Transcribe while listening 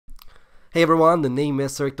Hey everyone, the name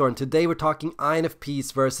is Victor, and today we're talking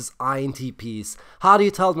INFPs versus INTPs. How do you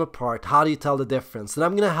tell them apart? How do you tell the difference? And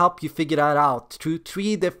I'm going to help you figure that out through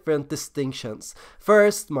 3 different distinctions.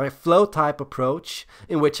 First, my flow type approach,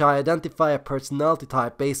 in which I identify a personality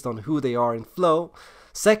type based on who they are in flow.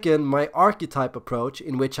 Second, my archetype approach,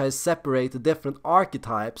 in which I separate the different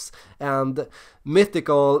archetypes and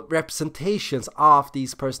mythical representations of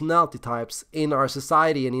these personality types in our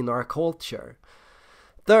society and in our culture.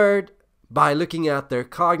 Third, by looking at their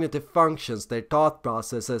cognitive functions, their thought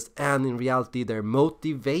processes, and in reality their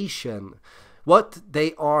motivation, what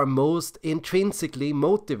they are most intrinsically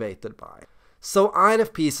motivated by. So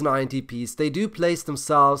INFPs and INTPs, they do place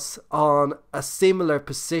themselves on a similar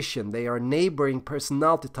position. They are neighboring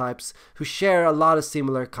personality types who share a lot of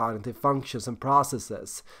similar cognitive functions and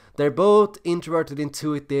processes. They're both introverted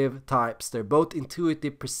intuitive types. They're both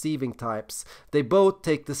intuitive perceiving types. They both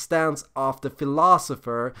take the stance of the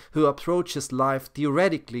philosopher who approaches life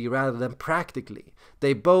theoretically rather than practically.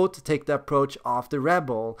 They both take the approach of the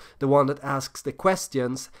rebel, the one that asks the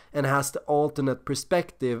questions and has the alternate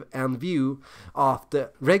perspective and view of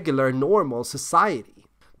the regular normal society.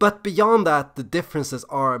 But beyond that, the differences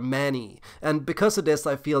are many, and because of this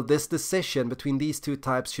I feel this decision between these two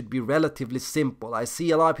types should be relatively simple. I see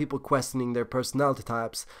a lot of people questioning their personality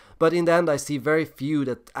types, but in the end I see very few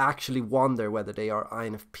that actually wonder whether they are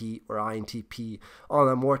INFP or INTP on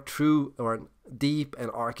a more true or deep and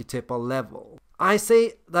archetypal level. I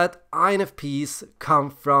say that INFPs come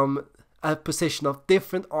from a position of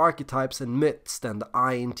different archetypes and myths than the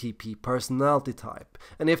INTP personality type.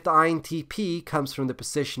 And if the INTP comes from the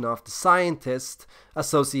position of the scientist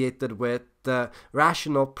associated with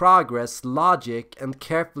rational progress, logic, and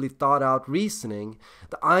carefully thought out reasoning,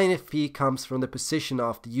 the INFP comes from the position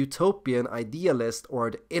of the utopian idealist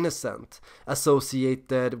or the innocent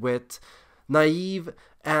associated with naive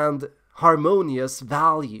and harmonious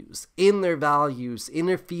values, inner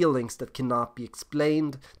feelings that cannot be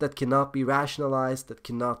explained, that cannot be rationalized, that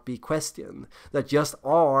cannot be questioned, that just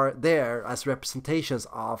are there as representations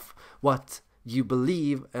of what you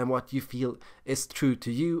believe and what you feel is true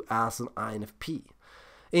to you as an INFP.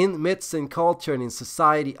 In myths and culture and in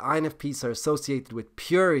society, INFPs are associated with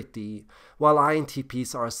purity, while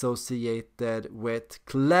INTPs are associated with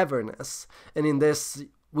cleverness. And in this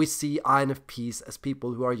we see INFPs as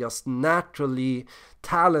people who are just naturally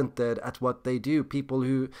talented at what they do, people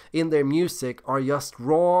who in their music are just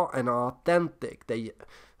raw and authentic. They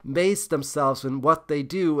base themselves in what they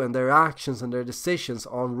do and their actions and their decisions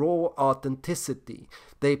on raw authenticity.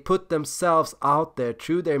 They put themselves out there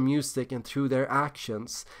through their music and through their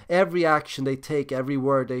actions. Every action they take, every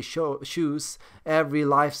word they choose, every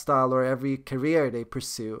lifestyle or every career they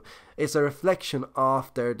pursue is a reflection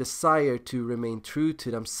of their desire to remain true to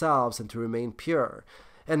themselves and to remain pure.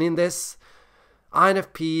 And in this,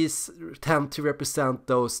 INFPs tend to represent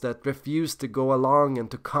those that refuse to go along and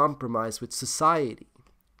to compromise with society,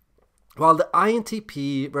 while the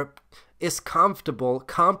INTP is comfortable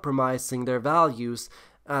compromising their values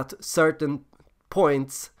at certain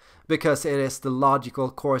points because it is the logical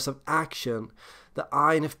course of action. The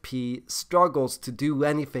INFP struggles to do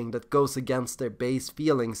anything that goes against their base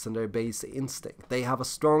feelings and their base instinct. They have a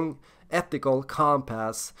strong ethical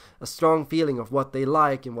compass, a strong feeling of what they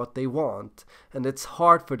like and what they want, and it's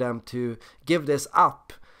hard for them to give this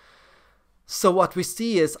up. So what we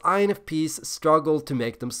see is INFPs struggle to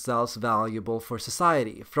make themselves valuable for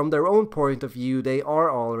society. From their own point of view, they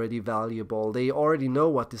are already valuable. They already know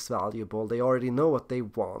what is valuable. They already know what they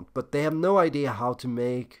want, but they have no idea how to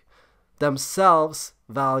make themselves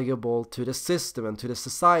valuable to the system and to the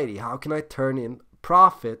society. How can I turn in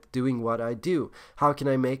profit doing what I do? How can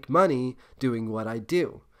I make money doing what I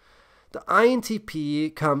do? The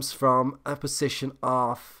INTP comes from a position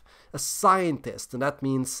of a scientist, and that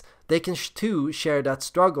means they can too share that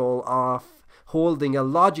struggle of holding a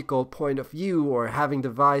logical point of view or having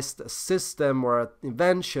devised a system or an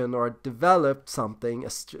invention or developed something, a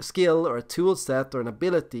skill or a tool set or an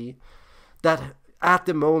ability that at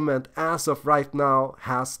the moment, as of right now,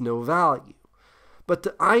 has no value. But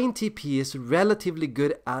the INTP is relatively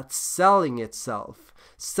good at selling itself,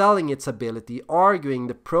 selling its ability, arguing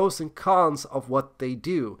the pros and cons of what they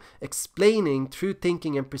do, explaining through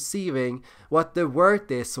thinking and perceiving what the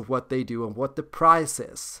worth is of what they do and what the price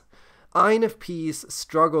is. INFPs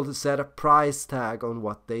struggle to set a price tag on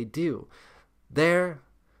what they do. Their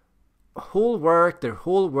whole work, their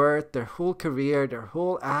whole worth, their whole career, their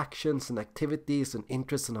whole actions and activities and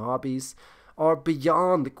interests and hobbies are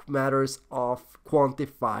beyond matters of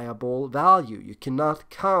quantifiable value. You cannot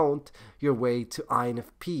count your way to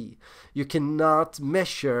INFP. You cannot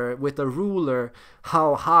measure with a ruler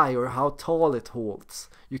how high or how tall it holds.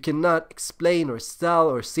 You cannot explain or sell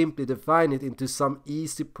or simply define it into some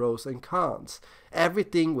easy pros and cons.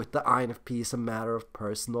 Everything with the INFP is a matter of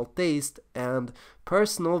personal taste and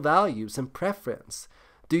personal values and preference.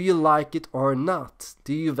 Do you like it or not?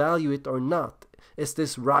 Do you value it or not? Is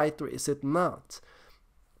this right or is it not?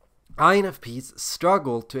 INFPs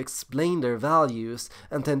struggle to explain their values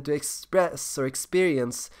and tend to express or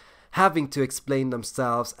experience having to explain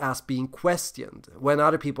themselves as being questioned. When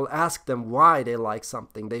other people ask them why they like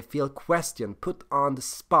something, they feel questioned, put on the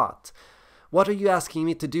spot. What are you asking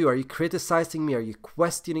me to do? Are you criticizing me? Are you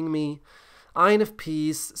questioning me?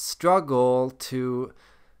 INFPs struggle to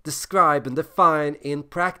describe and define in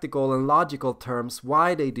practical and logical terms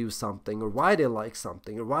why they do something or why they like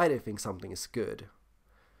something or why they think something is good.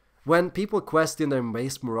 When people question their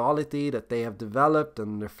base morality that they have developed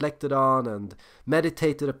and reflected on and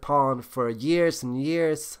meditated upon for years and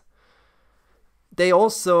years, they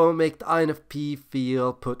also make the INFP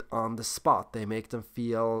feel put on the spot. They make them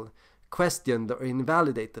feel questioned or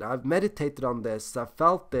invalidated. I've meditated on this, I've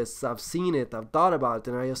felt this, I've seen it, I've thought about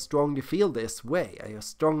it, and I just strongly feel this way. I just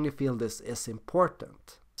strongly feel this is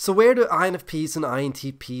important. So where do INFPs and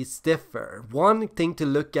INTPs differ? One thing to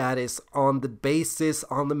look at is on the basis,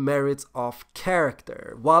 on the merits of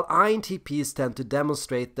character. While INTPs tend to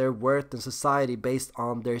demonstrate their worth in society based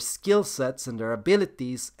on their skill sets and their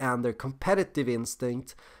abilities and their competitive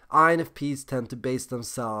instinct, INFPs tend to base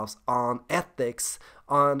themselves on ethics,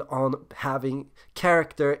 on having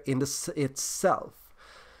character in itself.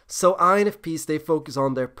 So INFPs, they focus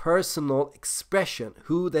on their personal expression,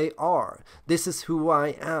 who they are. This is who I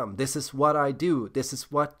am. This is what I do. This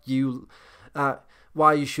is what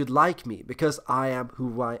why you should like me, because I am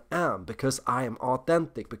who I am, because I am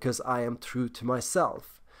authentic, because I am true to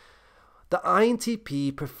myself. The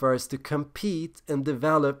INTP prefers to compete and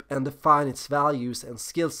develop and define its values and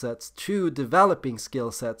skill sets through developing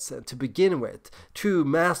skill sets to begin with, through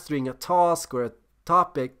mastering a task or a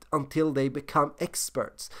topic until they become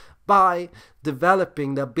experts, by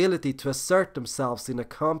developing the ability to assert themselves in a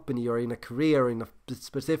company or in a career or in a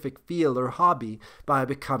specific field or hobby by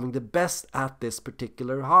becoming the best at this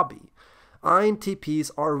particular hobby. INTPs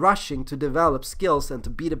are rushing to develop skills and to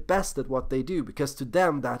be the best at what they do because to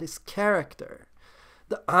them that is character.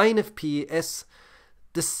 The INFP is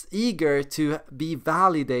eager to be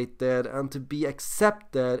validated and to be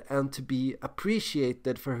accepted and to be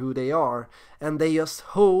appreciated for who they are, and they just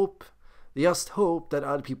hope that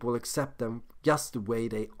other people will accept them just the way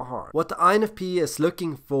they are. What the INFP is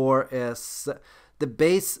looking for is the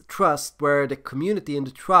base trust where the community and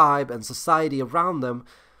the tribe and society around them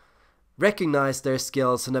recognize their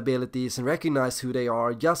skills and abilities and recognize who they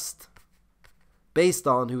are just based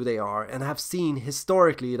on who they are, and have seen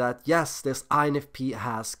historically that yes, this INFP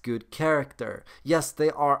has good character. Yes, they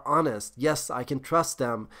are honest. Yes, I can trust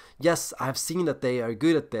them. Yes, I've seen that they are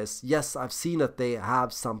good at this. Yes, I've seen that they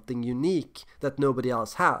have something unique that nobody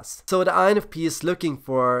else has. So the INFP is looking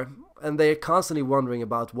for, and they're constantly wondering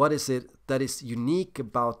about, what is it that is unique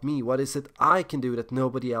about me? What is it I can do that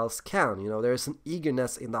nobody else can? You know, there's an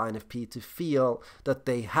eagerness in the INFP to feel that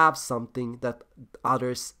they have something that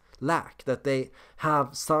others lack, that they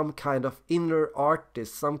have some kind of inner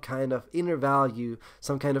artist, some kind of inner value,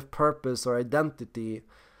 some kind of purpose or identity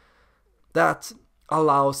that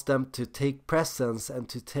allows them to take presence and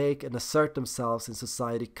to take and assert themselves in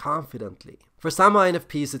society confidently. For some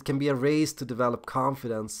INFPs, it can be a race to develop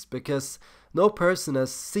confidence because no person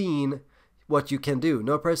has seen what you can do.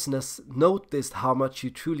 No person has noticed how much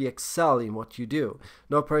you truly excel in what you do.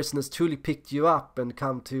 No person has truly picked you up and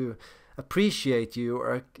come to appreciate you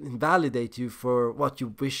or validate you for what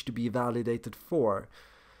you wish to be validated for.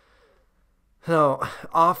 Now,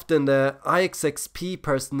 often the IXXP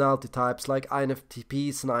personality types like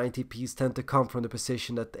INFPs and INTPs tend to come from the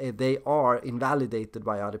position that they are invalidated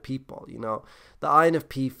by other people. You know, the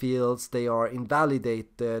INFP feels they are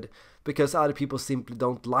invalidated because other people simply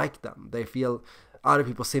don't like them. They feel other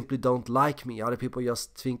people simply don't like me. Other people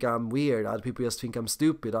just think I'm weird. Other people just think I'm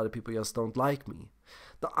stupid. Other people just don't like me.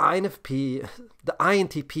 The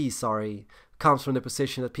INTP, comes from the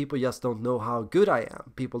position that people just don't know how good I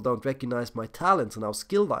am. People don't recognize my talents and how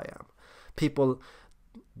skilled I am. People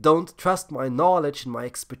don't trust my knowledge and my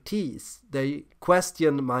expertise. They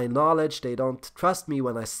question my knowledge. They don't trust me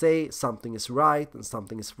when I say something is right and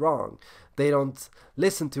something is wrong. They don't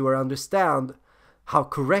listen to or understand how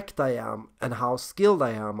correct I am and how skilled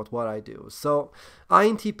I am at what I do. So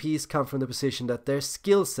INTPs come from the position that their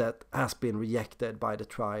skill set has been rejected by the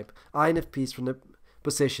tribe. INFPs from the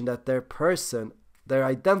position that their person, their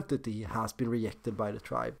identity has been rejected by the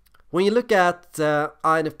tribe. When you look at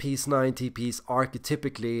INFPs and INTPs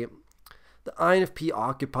archetypically, the INFP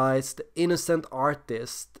occupies the innocent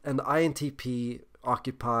artist and the INTP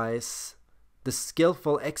occupies the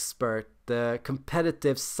skillful expert, the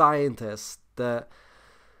competitive scientist, the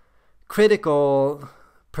critical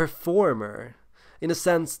performer, in a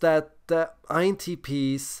sense that the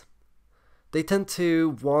INTPs, they tend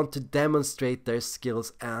to want to demonstrate their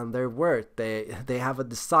skills and their worth. They have a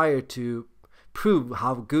desire to prove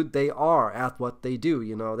how good they are at what they do.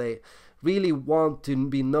 You know, they really want to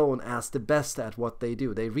be known as the best at what they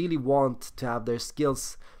do. They really want to have their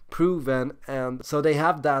skills proven, and so they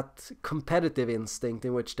have that competitive instinct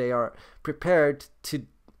in which they are prepared to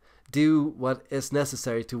do what is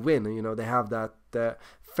necessary to win. You know, they have that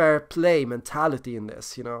fair play mentality in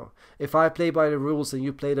this. You know, if I play by the rules and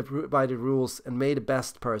you play by the rules, and may the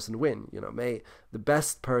best person win. You know, may the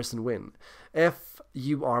best person win. If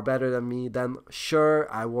you are better than me, then sure,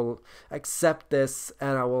 I will accept this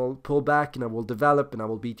and I will pull back and I will develop and I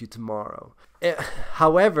will beat you tomorrow.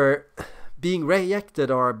 However, being rejected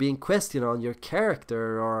or being questioned on your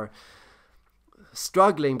character or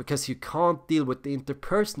struggling because you can't deal with the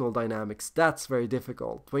interpersonal dynamics, that's very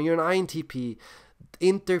difficult. When you're an INTP,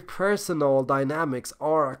 interpersonal dynamics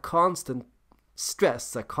are a constant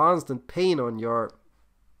stress, a constant pain on your...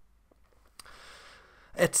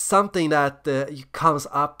 It's something that comes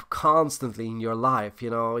up constantly in your life. You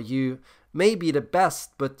know, you may be the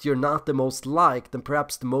best, but you're not the most liked, and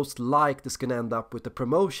perhaps the most liked is going to end up with a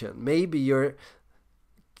promotion. Maybe you're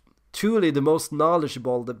truly the most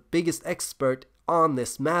knowledgeable, the biggest expert on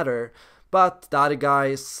this matter, but the other guy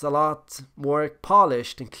is a lot more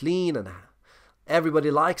polished and clean and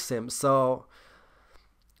everybody likes him, so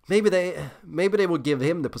maybe they will give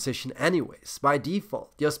him the position anyways by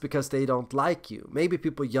default, just because they don't like you. Maybe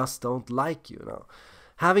people just don't like you, you know.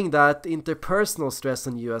 Having that interpersonal stress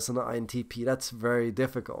on you as an INTP, that's very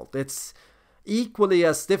difficult. It's equally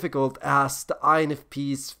as difficult as the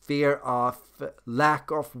INFP's fear of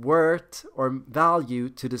lack of worth or value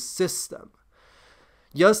to the system.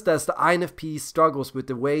 Just as the INFP struggles with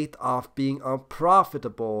the weight of being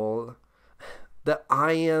unprofitable, the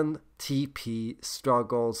INTP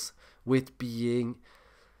struggles with being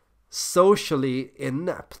socially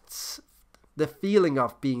inept. The feeling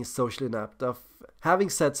of being socially inept, of having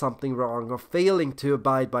said something wrong, of failing to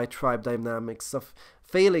abide by tribe dynamics, of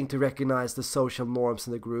failing to recognize the social norms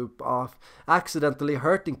in the group, of accidentally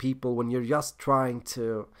hurting people when you're just trying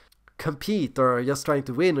to compete or just trying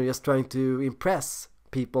to win or just trying to impress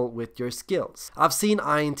people with your skills. I've seen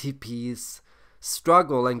INTPs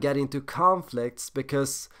struggle and get into conflicts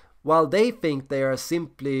because while they think they are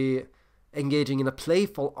simply engaging in a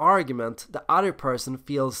playful argument, the other person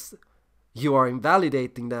feels you are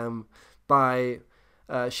invalidating them by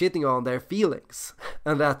shitting on their feelings,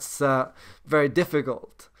 and that's very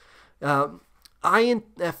difficult.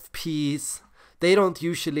 INFPs, they don't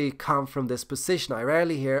usually come from this position. I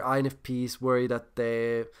rarely hear INFPs worry that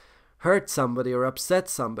they hurt somebody or upset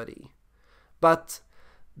somebody, but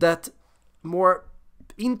that more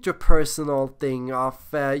interpersonal thing of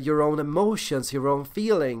your own emotions, your own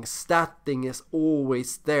feelings, that thing is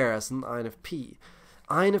always there as an INFP.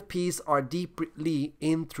 INFPs are deeply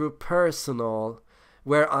interpersonal,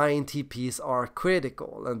 where INTPs are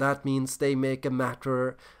critical, and that means they make a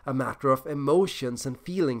matter of emotions and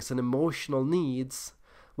feelings and emotional needs,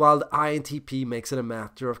 while the INTP makes it a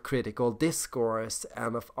matter of critical discourse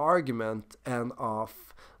and of argument and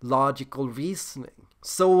of logical reasoning.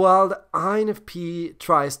 So while the INFP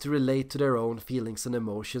tries to relate to their own feelings and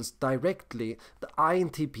emotions directly, the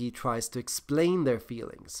INTP tries to explain their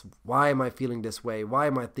feelings. Why am I feeling this way? Why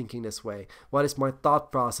am I thinking this way? What is my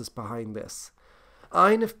thought process behind this?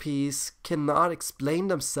 INFPs cannot explain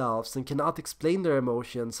themselves and cannot explain their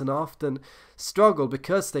emotions, and often struggle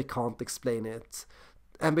because they can't explain it,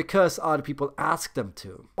 and because other people ask them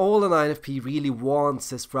to. All an INFP really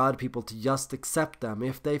wants is for other people to just accept them.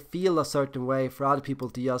 If they feel a certain way, for other people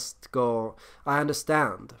to just go, I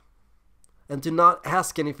understand. And to not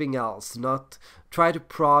ask anything else, not try to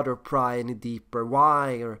prod or pry any deeper.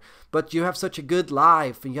 Why? But you have such a good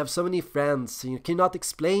life and you have so many friends and you cannot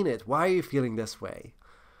explain it. Why are you feeling this way?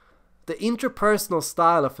 The interpersonal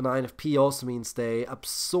style of an INFP also means they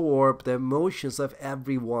absorb the emotions of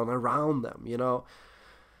everyone around them, you know.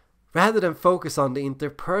 Rather than focus on the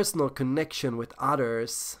interpersonal connection with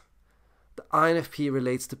others, The INFP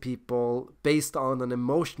relates to people based on an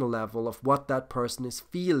emotional level of what that person is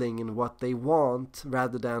feeling and what they want,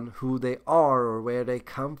 rather than who they are or where they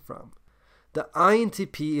come from. The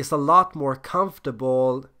INTP is a lot more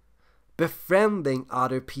comfortable befriending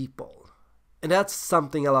other people. And that's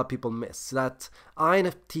something a lot of people miss, that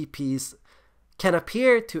INFPs can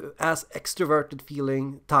appear to as extroverted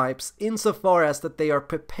feeling types insofar as that they are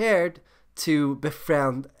prepared to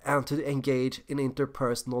befriend and to engage in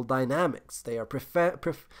interpersonal dynamics. They are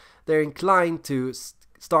they're inclined to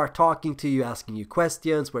start talking to you, asking you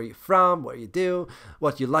questions, where you're from, what you do,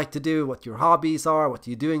 what you like to do, what your hobbies are, what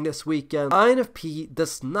you're doing this weekend. INFP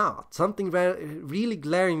does not. Something really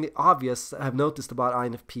glaringly obvious I've noticed about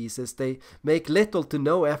INFPs is they make little to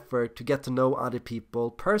no effort to get to know other people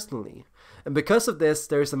personally. And because of this,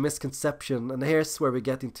 there is a misconception, and here's where we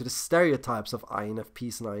get into the stereotypes of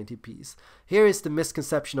INFPs and INTPs. Here is the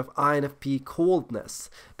misconception of INFP coldness.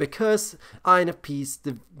 Because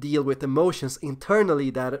INFPs deal with emotions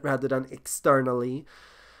internally rather than externally,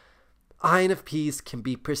 INFPs can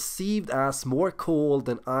be perceived as more cold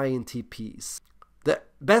than INTPs. The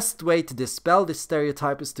best way to dispel this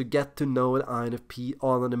stereotype is to get to know an INFP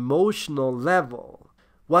on an emotional level.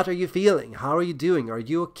 What are you feeling? How are you doing? Are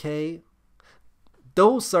you okay?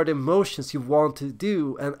 Those are the emotions you want to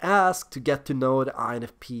do and ask to get to know the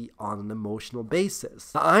INFP on an emotional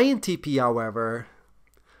basis. The INTP, however,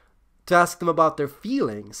 to ask them about their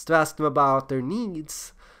feelings, to ask them about their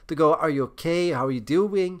needs, to go, are you okay? How are you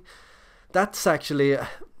doing? That's actually,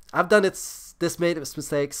 I've done this made this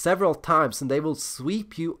mistake several times, and they will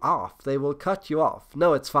sweep you off. They will cut you off.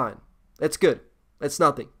 No, it's fine. It's good. It's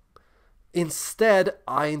nothing. Instead,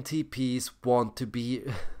 INTPs want to be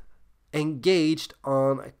engaged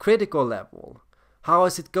on a critical level. How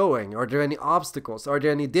is it going? Are there any obstacles? Are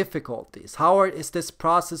there any difficulties? How is this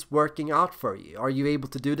process working out for you? Are you able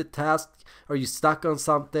to do the task? Are you stuck on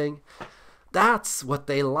something? That's what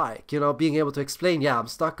they like, being able to explain, yeah, I'm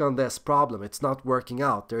stuck on this problem. It's not working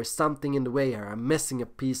out. There's something in the way here. I'm missing a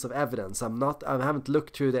piece of evidence. I haven't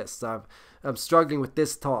looked through this. I'm struggling with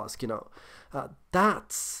this task,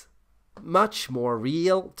 That's much more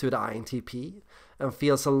real to the INTP and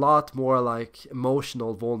feels a lot more like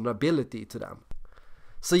emotional vulnerability to them.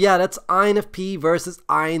 So yeah, that's INFP versus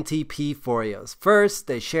INTP for you. First,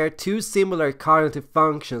 they share two similar cognitive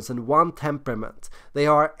functions and one temperament. They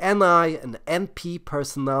are NI and NP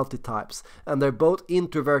personality types, and they're both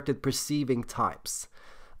introverted perceiving types.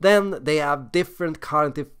 Then they have different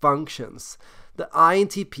cognitive functions. The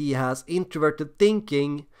INTP has introverted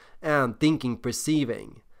thinking and thinking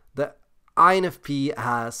perceiving. The INFP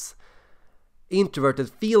has introverted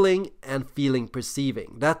feeling and feeling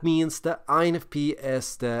perceiving. That means the INFP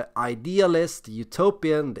is the idealist, the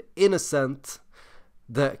utopian, the innocent,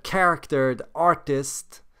 the character, the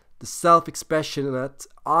artist, the self-expressionate,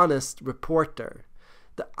 honest reporter.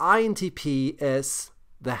 The INTP is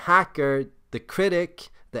the hacker, the critic,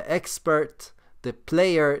 the expert, the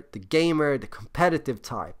player, the gamer, the competitive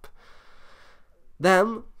type.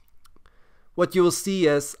 Then what you will see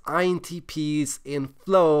is INTPs in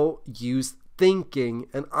flow use thinking,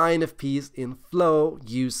 and INFPs in flow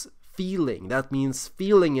use feeling. That means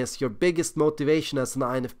feeling is your biggest motivation as an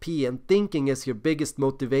INFP, and thinking is your biggest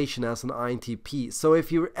motivation as an INTP. So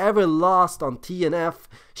if you're ever lost on T and F,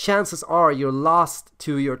 chances are you're lost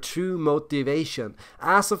to your true motivation.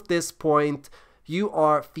 As of this point, you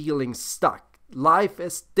are feeling stuck. Life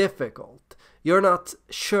is difficult. You're not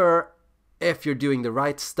sure if you're doing the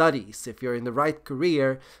right studies, if you're in the right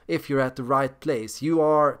career, if you're at the right place. You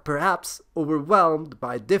are perhaps overwhelmed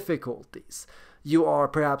by difficulties. You are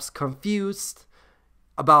perhaps confused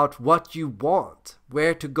about what you want,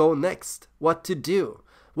 where to go next, what to do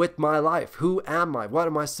with my life, who am I, what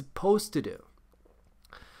am I supposed to do?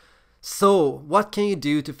 So, what can you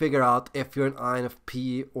do to figure out if you're an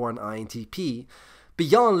INFP or an INTP?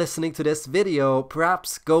 Beyond listening to this video,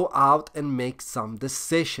 perhaps go out and make some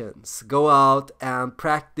decisions. Go out and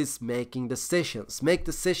practice making decisions. Make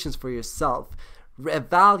decisions for yourself.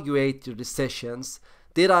 Evaluate your decisions.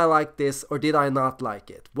 Did I like this or did I not like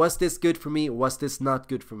it? Was this good for me? Was this not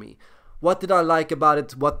good for me? What did I like about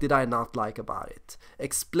it? What did I not like about it?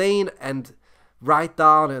 Explain and write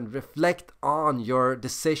down and reflect on your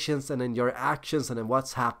decisions and in your actions and in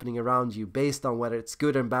what's happening around you, based on whether it's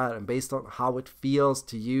good or bad, and based on how it feels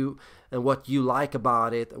to you and what you like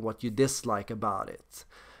about it and what you dislike about it.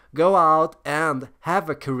 Go out and have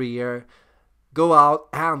a career. Go out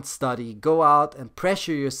and study. Go out and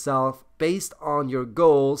pressure yourself based on your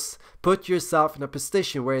goals. Put yourself in a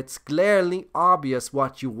position where it's glaringly obvious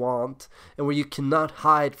what you want and where you cannot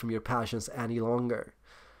hide from your passions any longer.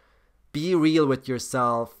 Be real with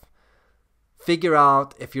yourself. Figure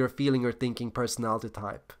out if you're a feeling or thinking personality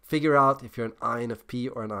type. Figure out if you're an INFP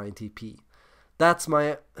or an INTP. That's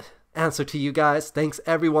my answer to you guys. Thanks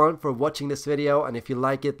everyone for watching this video, and if you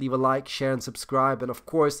like it, leave a like, share and subscribe, and of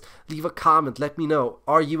course leave a comment. Let me know,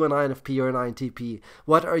 are you an INFP or an INTP?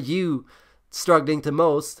 What are you struggling the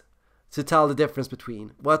most to tell the difference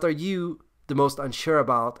between? What are you the most unsure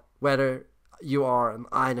about, whether you are an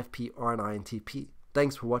INFP or an INTP?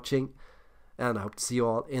 Thanks for watching, and I hope to see you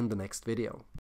all in the next video.